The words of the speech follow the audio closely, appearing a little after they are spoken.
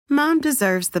Mom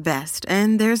deserves the best,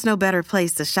 and there's no better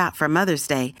place to shop for Mother's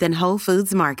Day than Whole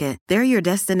Foods Market. They're your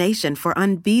destination for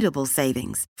unbeatable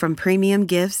savings, from premium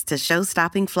gifts to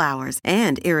show-stopping flowers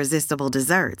and irresistible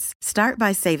desserts. Start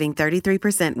by saving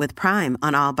 33% with Prime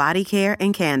on all body care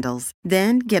and candles.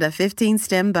 Then get a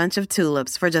 15-stem bunch of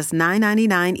tulips for just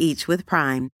 $9.99 each with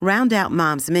Prime. Round out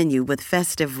Mom's menu with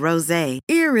festive rosé,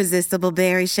 irresistible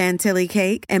berry chantilly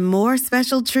cake, and more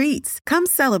special treats. Come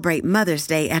celebrate Mother's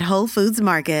Day at Whole Foods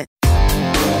Market.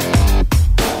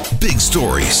 Big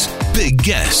stories, big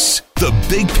guests, the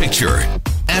big picture.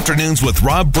 Afternoons with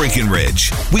Rob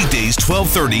Breckenridge. Weekdays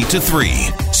 12:30 to 3,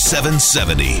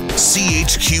 770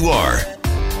 CHQR.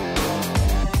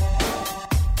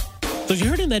 So as you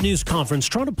heard in that news conference,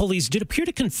 Toronto police did appear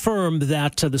to confirm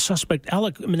that the suspect,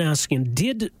 Alec Minassian,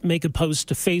 did make a post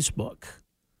to Facebook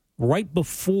right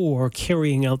before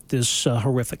carrying out this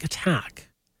horrific attack.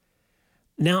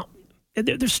 Now,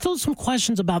 there's still some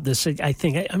questions about this, I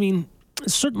think. I mean,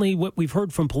 certainly what we've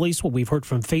heard from police, what we've heard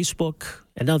from Facebook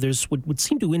and others would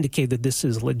seem to indicate that this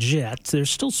is legit. There's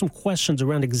still some questions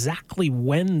around exactly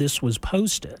when this was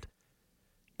posted.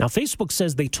 Now, Facebook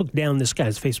says they took down this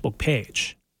guy's Facebook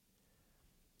page.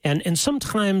 And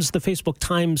sometimes the Facebook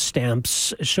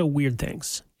timestamps show weird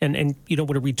things, and you don't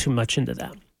want to read too much into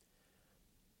that.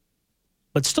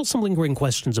 But still some lingering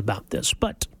questions about this.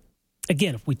 But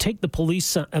again, if we take the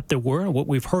police at their word, what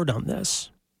we've heard on this,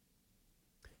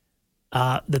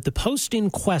 that the post in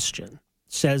question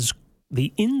says,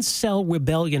 the incel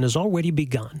rebellion has already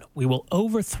begun. We will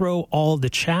overthrow all the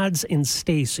Chads and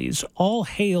Stacys. All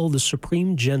hail the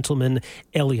supreme gentleman,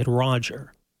 Elliot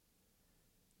Rodger.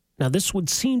 Now, this would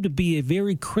seem to be a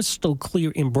very crystal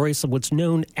clear embrace of what's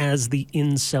known as the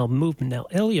incel movement. Now,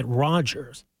 Elliot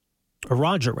Rodger,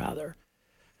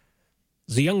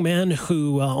 is a young man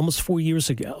who almost 4 years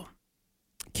ago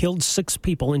killed 6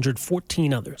 people, injured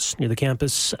 14 others near the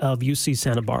campus of UC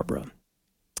Santa Barbara.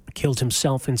 Killed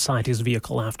himself inside his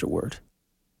vehicle afterward.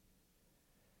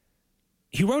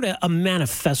 He wrote a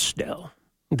manifesto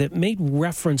that made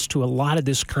reference to a lot of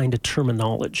this kind of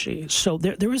terminology. So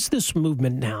there is this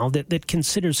movement now that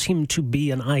considers him to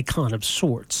be an icon of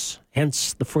sorts,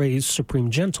 hence the phrase supreme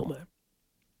gentleman.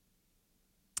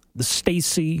 The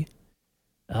Stacey,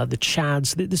 the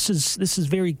Chads, this is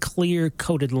very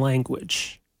clear-coded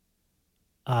language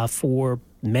for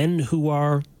men who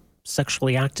are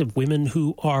sexually active, women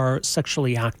who are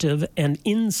sexually active, and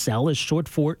incel is short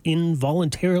for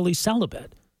involuntarily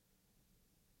celibate.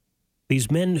 These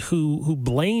men who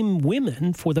blame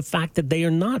women for the fact that they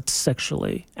are not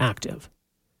sexually active.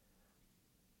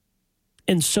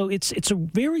 And so it's a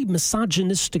very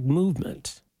misogynistic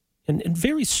movement and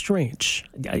very strange,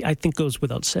 I think goes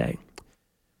without saying.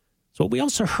 So we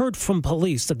also heard from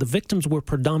police that the victims were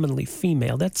predominantly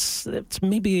female. That's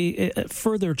maybe a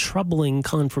further troubling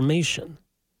confirmation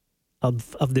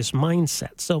of this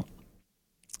mindset. So,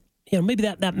 you know, maybe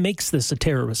that makes this a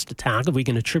terrorist attack, if we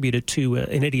can attribute it to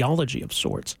an ideology of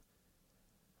sorts.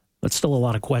 But still a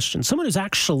lot of questions. Someone who's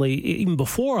actually, even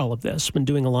before all of this, been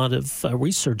doing a lot of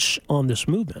research on this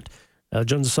movement.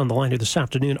 Joins us on the line here this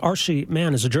afternoon. Archie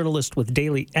Mann is a journalist with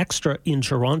Daily Extra in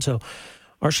Toronto.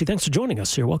 Archie, thanks for joining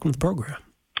us here. Welcome to the program.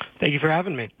 Thank you for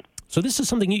having me. So this is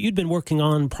something you'd been working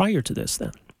on prior to this,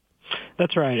 then?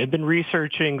 That's right. I've been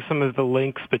researching some of the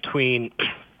links between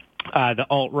the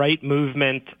alt-right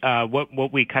movement,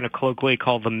 what we kind of colloquially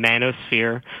call the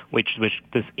manosphere, which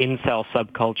this incel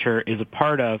subculture is a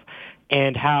part of,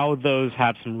 and how those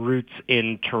have some roots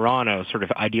in Toronto, sort of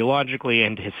ideologically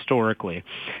and historically.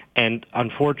 And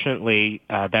unfortunately,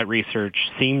 that research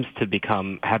seems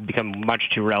to have become much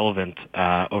too relevant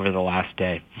over the last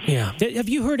day. Yeah. Have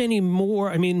you heard any more?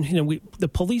 I mean, you know, the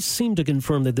police seem to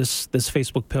confirm that this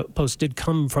Facebook post did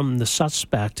come from the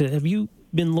suspect. Have you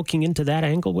been looking into that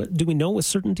angle? Do we know with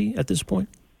certainty at this point?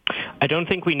 I don't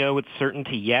think we know with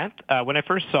certainty yet. When I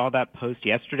first saw that post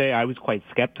yesterday, I was quite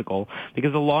skeptical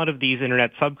because a lot of these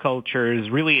internet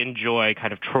subcultures really enjoy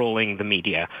kind of trolling the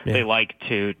media. Yeah. They like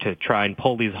to try and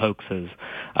pull these hoaxes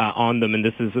on them, and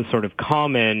this is a sort of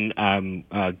common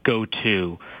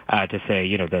go-to to say,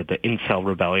 you know, the incel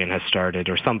rebellion has started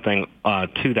or something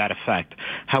to that effect.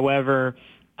 However,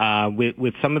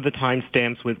 with some of the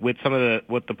timestamps, with some of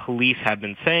what the police have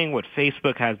been saying, what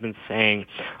Facebook has been saying,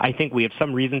 I think we have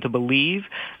some reason to believe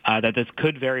that this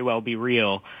could very well be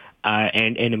real,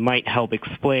 and it might help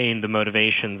explain the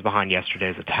motivations behind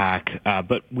yesterday's attack.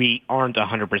 But we aren't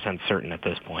 100% certain at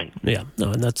this point. Yeah,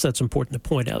 no, and that's important to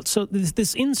point out. So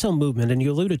this incel movement, and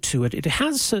you alluded to it, it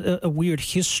has a weird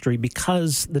history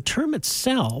because the term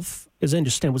itself, as I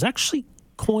understand, was actually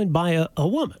coined by a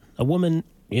woman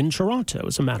in Toronto,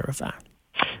 as a matter of fact.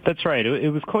 That's right.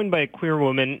 It was coined by a queer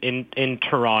woman in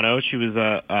Toronto. She was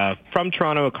from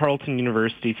Toronto, a Carleton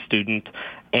University student,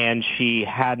 and she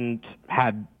hadn't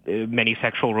had many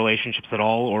sexual relationships at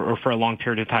all, or for a long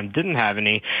period of time didn't have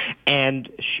any. And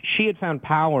she had found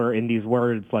power in these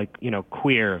words like,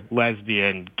 queer,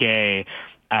 lesbian, gay,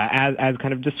 as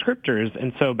kind of descriptors.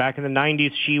 And so back in the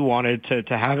 90s, she wanted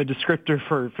to have a descriptor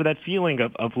for that feeling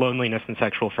of loneliness and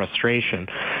sexual frustration.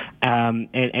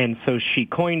 And so she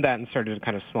coined that and started a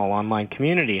kind of small online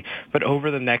community. But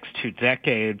over the next 2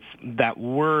 decades, that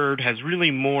word has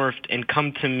really morphed and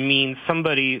come to mean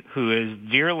somebody who is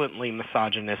virulently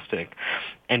misogynistic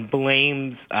and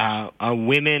blames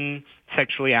women,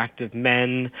 sexually active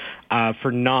men,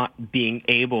 for not being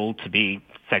able to be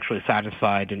sexually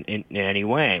satisfied in any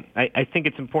way. I think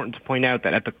it's important to point out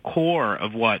that at the core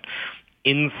of what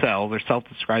incels or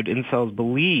self-described incels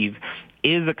believe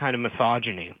is a kind of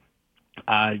misogyny.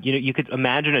 You could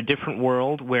imagine a different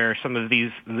world where some of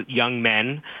these young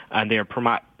men, they are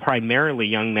primarily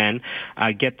young men,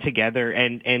 get together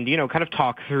and kind of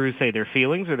talk through, say, their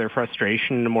feelings or their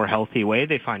frustration in a more healthy way.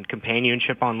 They find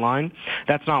companionship online.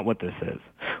 That's not what this is.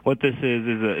 What this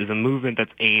is a movement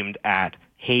that's aimed at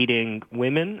hating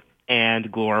women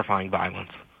and glorifying violence.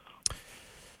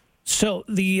 So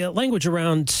the language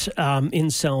around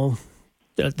incel,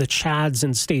 the Chads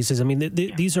and Stacies, I mean,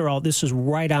 this is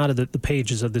right out of the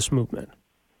pages of this movement.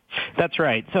 That's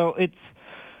right. So it's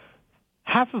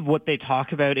half of what they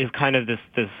talk about is kind of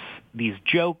these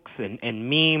jokes and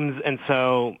memes, and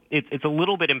so it's a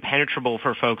little bit impenetrable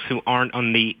for folks who aren't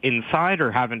on the inside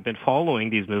or haven't been following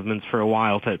these movements for a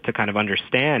while to kind of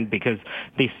understand, because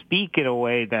they speak in a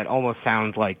way that almost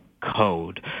sounds like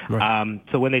code. Right.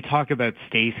 So when they talk about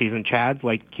Stacies and Chads,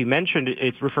 like you mentioned,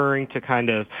 it's referring to kind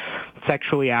of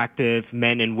sexually active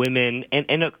men and women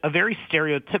and a very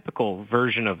stereotypical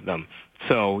version of them.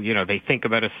 So, they think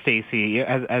about a Stacy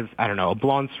as I don't know, a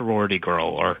blonde sorority girl,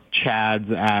 or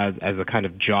Chads as a kind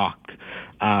of jock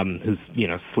who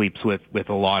sleeps with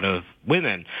a lot of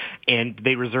women, and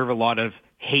they reserve a lot of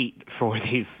hate for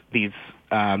these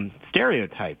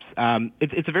stereotypes.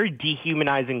 It's a very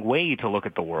dehumanizing way to look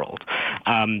at the world.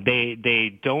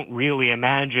 They don't really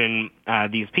imagine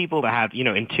these people to have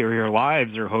interior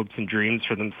lives or hopes and dreams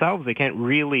for themselves. They can't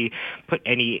really put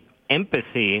any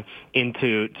empathy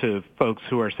into folks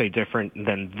who are, say, different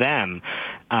than them.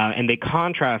 And they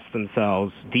contrast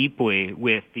themselves deeply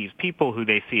with these people who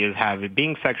they see as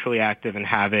being sexually active and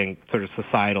having sort of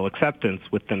societal acceptance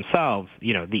with themselves,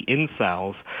 the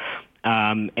incels.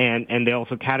 And they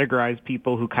also categorize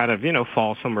people who kind of,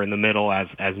 fall somewhere in the middle as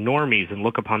normies and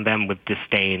look upon them with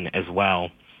disdain as well.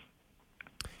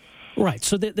 Right.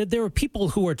 So there are people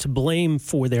who are to blame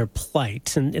for their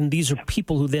plight, and these are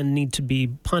people who then need to be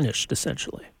punished,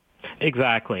 essentially.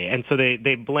 Exactly. And so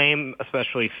they blame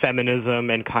especially feminism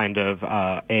and kind of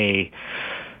a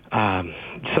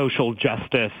social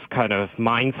justice kind of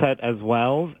mindset as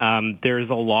well. There's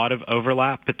a lot of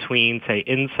overlap between, say,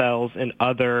 incels and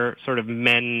other sort of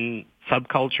men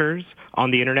subcultures on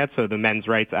the internet, so the men's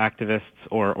rights activists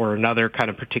or another kind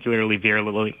of particularly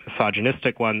virulently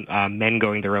misogynistic one, men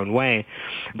going their own way,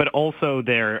 but also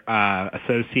they're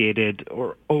associated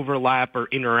or overlap or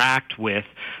interact with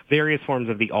various forms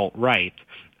of the alt-right.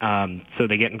 So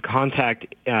they get in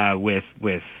contact with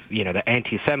the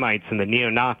anti-Semites and the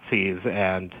neo-Nazis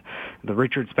and the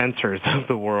Richard Spencers of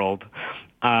the world.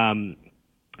 And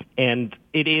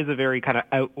it is a very kind of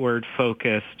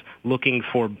outward-focused, looking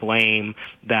for blame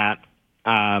that,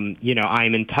 I'm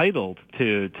entitled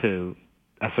to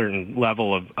a certain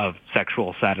level of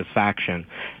sexual satisfaction,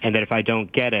 and that if I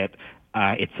don't get it,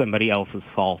 it's somebody else's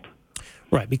fault.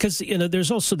 Right, because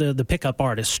there's also the pickup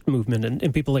artist movement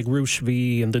and people like Rush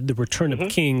V and the Return of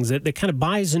Kings that kind of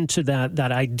buys into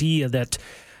that idea that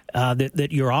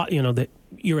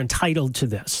you're entitled to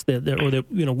this, that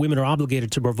women are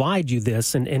obligated to provide you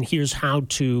this, and here's how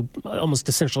to almost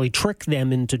essentially trick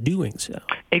them into doing so.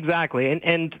 Exactly,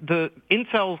 and the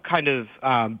incels kind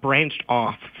of branched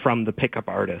off from the pickup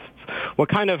artists. What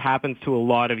kind of happens to a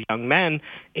lot of young men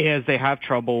is they have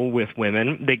trouble with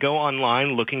women. They go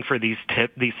online looking for these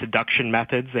seduction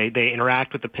methods. They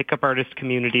interact with the pickup artist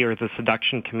community or the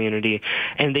seduction community,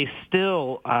 and they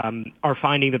still are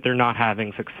finding that they're not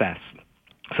having success.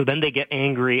 So then they get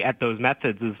angry at those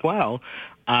methods as well,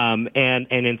 and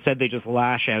instead they just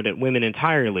lash out at women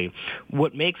entirely.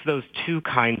 What makes those two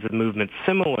kinds of movements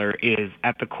similar is,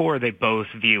 at the core, they both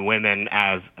view women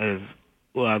as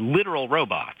literal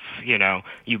robots.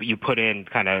 You put in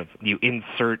you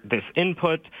insert this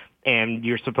input, and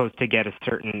you're supposed to get a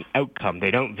certain outcome.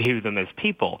 They don't view them as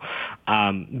people.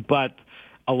 But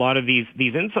a lot of these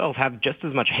incels have just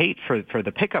as much hate for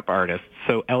the pickup artists.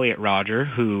 So Elliot Rodger,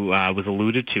 who was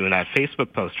alluded to in that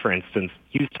Facebook post, for instance,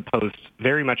 used to post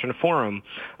very much in a forum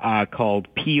called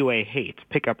PUA Hate,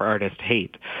 Pickup Artist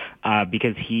Hate,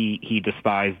 because he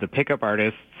despised the pickup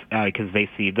artists because they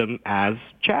see them as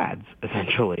chads,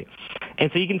 essentially.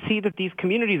 And so you can see that these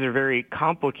communities are very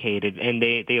complicated, and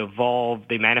they evolve,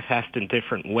 they manifest in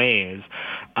different ways,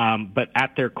 but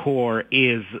at their core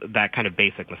is that kind of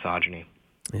basic misogyny.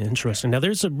 Interesting. Now,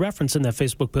 there's a reference in that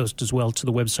Facebook post as well to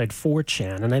the website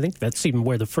 4chan, and I think that's even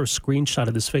where the first screenshot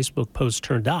of this Facebook post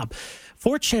turned up.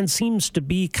 4chan seems to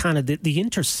be kind of the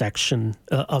intersection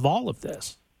of all of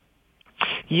this.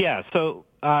 Yeah, so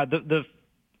the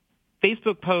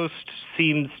Facebook post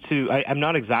seems to, I'm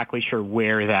not exactly sure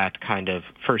where that kind of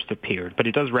first appeared, but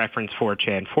it does reference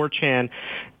 4chan. 4chan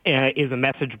is a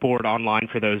message board online,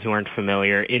 for those who aren't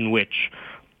familiar, in which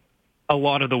a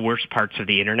lot of the worst parts of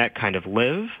the internet kind of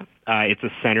live. It's a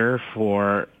center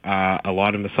for a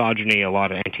lot of misogyny, a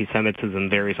lot of anti-Semitism,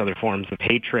 various other forms of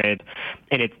hatred,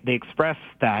 and they express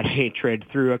that hatred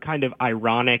through a kind of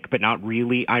ironic but not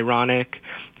really ironic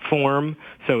form.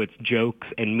 So it's jokes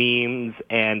and memes,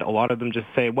 and a lot of them just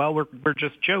say, well, we're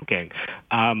just joking.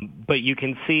 But you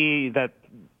can see that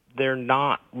they're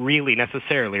not really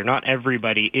necessarily, or not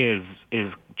everybody is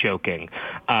joking.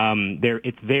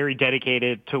 It's very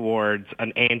dedicated towards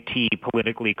an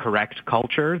anti-politically correct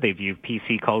culture. They view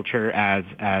PC culture as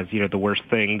the worst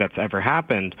thing that's ever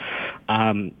happened.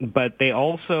 But they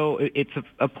also, it's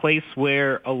a place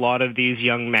where a lot of these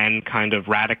young men kind of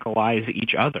radicalize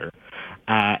each other.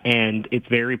 And it's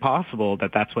very possible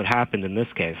that that's what happened in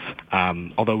this case,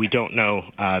 although we don't know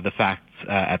the facts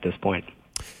at this point.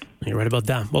 You're right about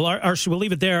that. Well, Archie, we'll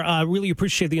leave it there. I really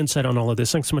appreciate the insight on all of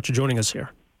this. Thanks so much for joining us here.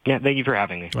 Yeah, thank you for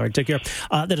having me. All right, take care.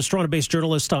 That is Toronto-based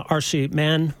journalist Archie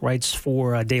Mann, writes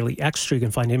for Daily Extra. You can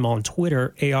find him on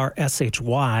Twitter,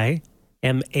 ARSHYMANN.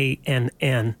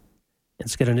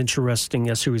 It's got an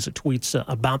interesting series of tweets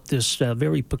about this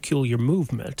very peculiar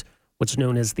movement, what's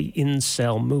known as the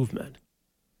incel movement.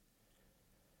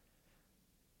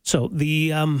 So the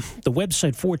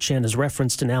website 4chan is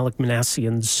referenced in Alek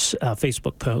Minassian's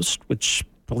Facebook post, which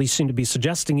police seem to be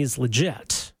suggesting is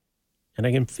legit. And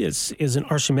again, as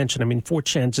Archie mentioned,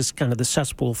 4chan is just kind of the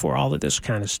cesspool for all of this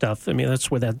kind of stuff. I mean, that's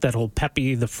where that whole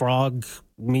Pepe the Frog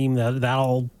meme, that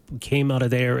all came out of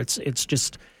there. It's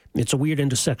a weird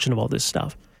intersection of all this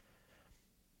stuff.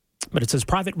 But it says,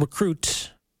 Private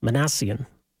Recruit Minassian,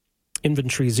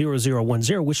 Inventory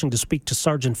 0010, wishing to speak to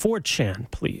Sergeant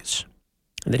 4chan, please.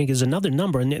 And then he gives another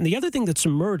number. And the other thing that's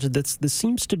emerged, this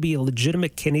seems to be a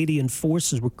legitimate Canadian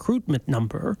Forces recruitment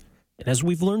number. And as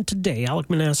we've learned today, Alek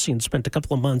Minassian spent a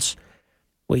couple of months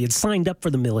where he had signed up for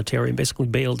the military and basically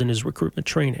bailed in his recruitment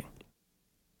training.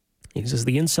 He says,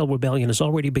 the incel rebellion has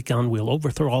already begun. We'll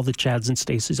overthrow all the Chads and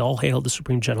Stacys. All hail the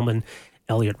Supreme Gentleman,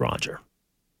 Elliot Rodger.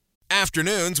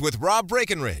 Afternoons with Rob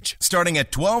Breckenridge, starting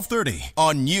at 12:30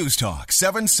 on News Talk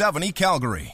 770 Calgary.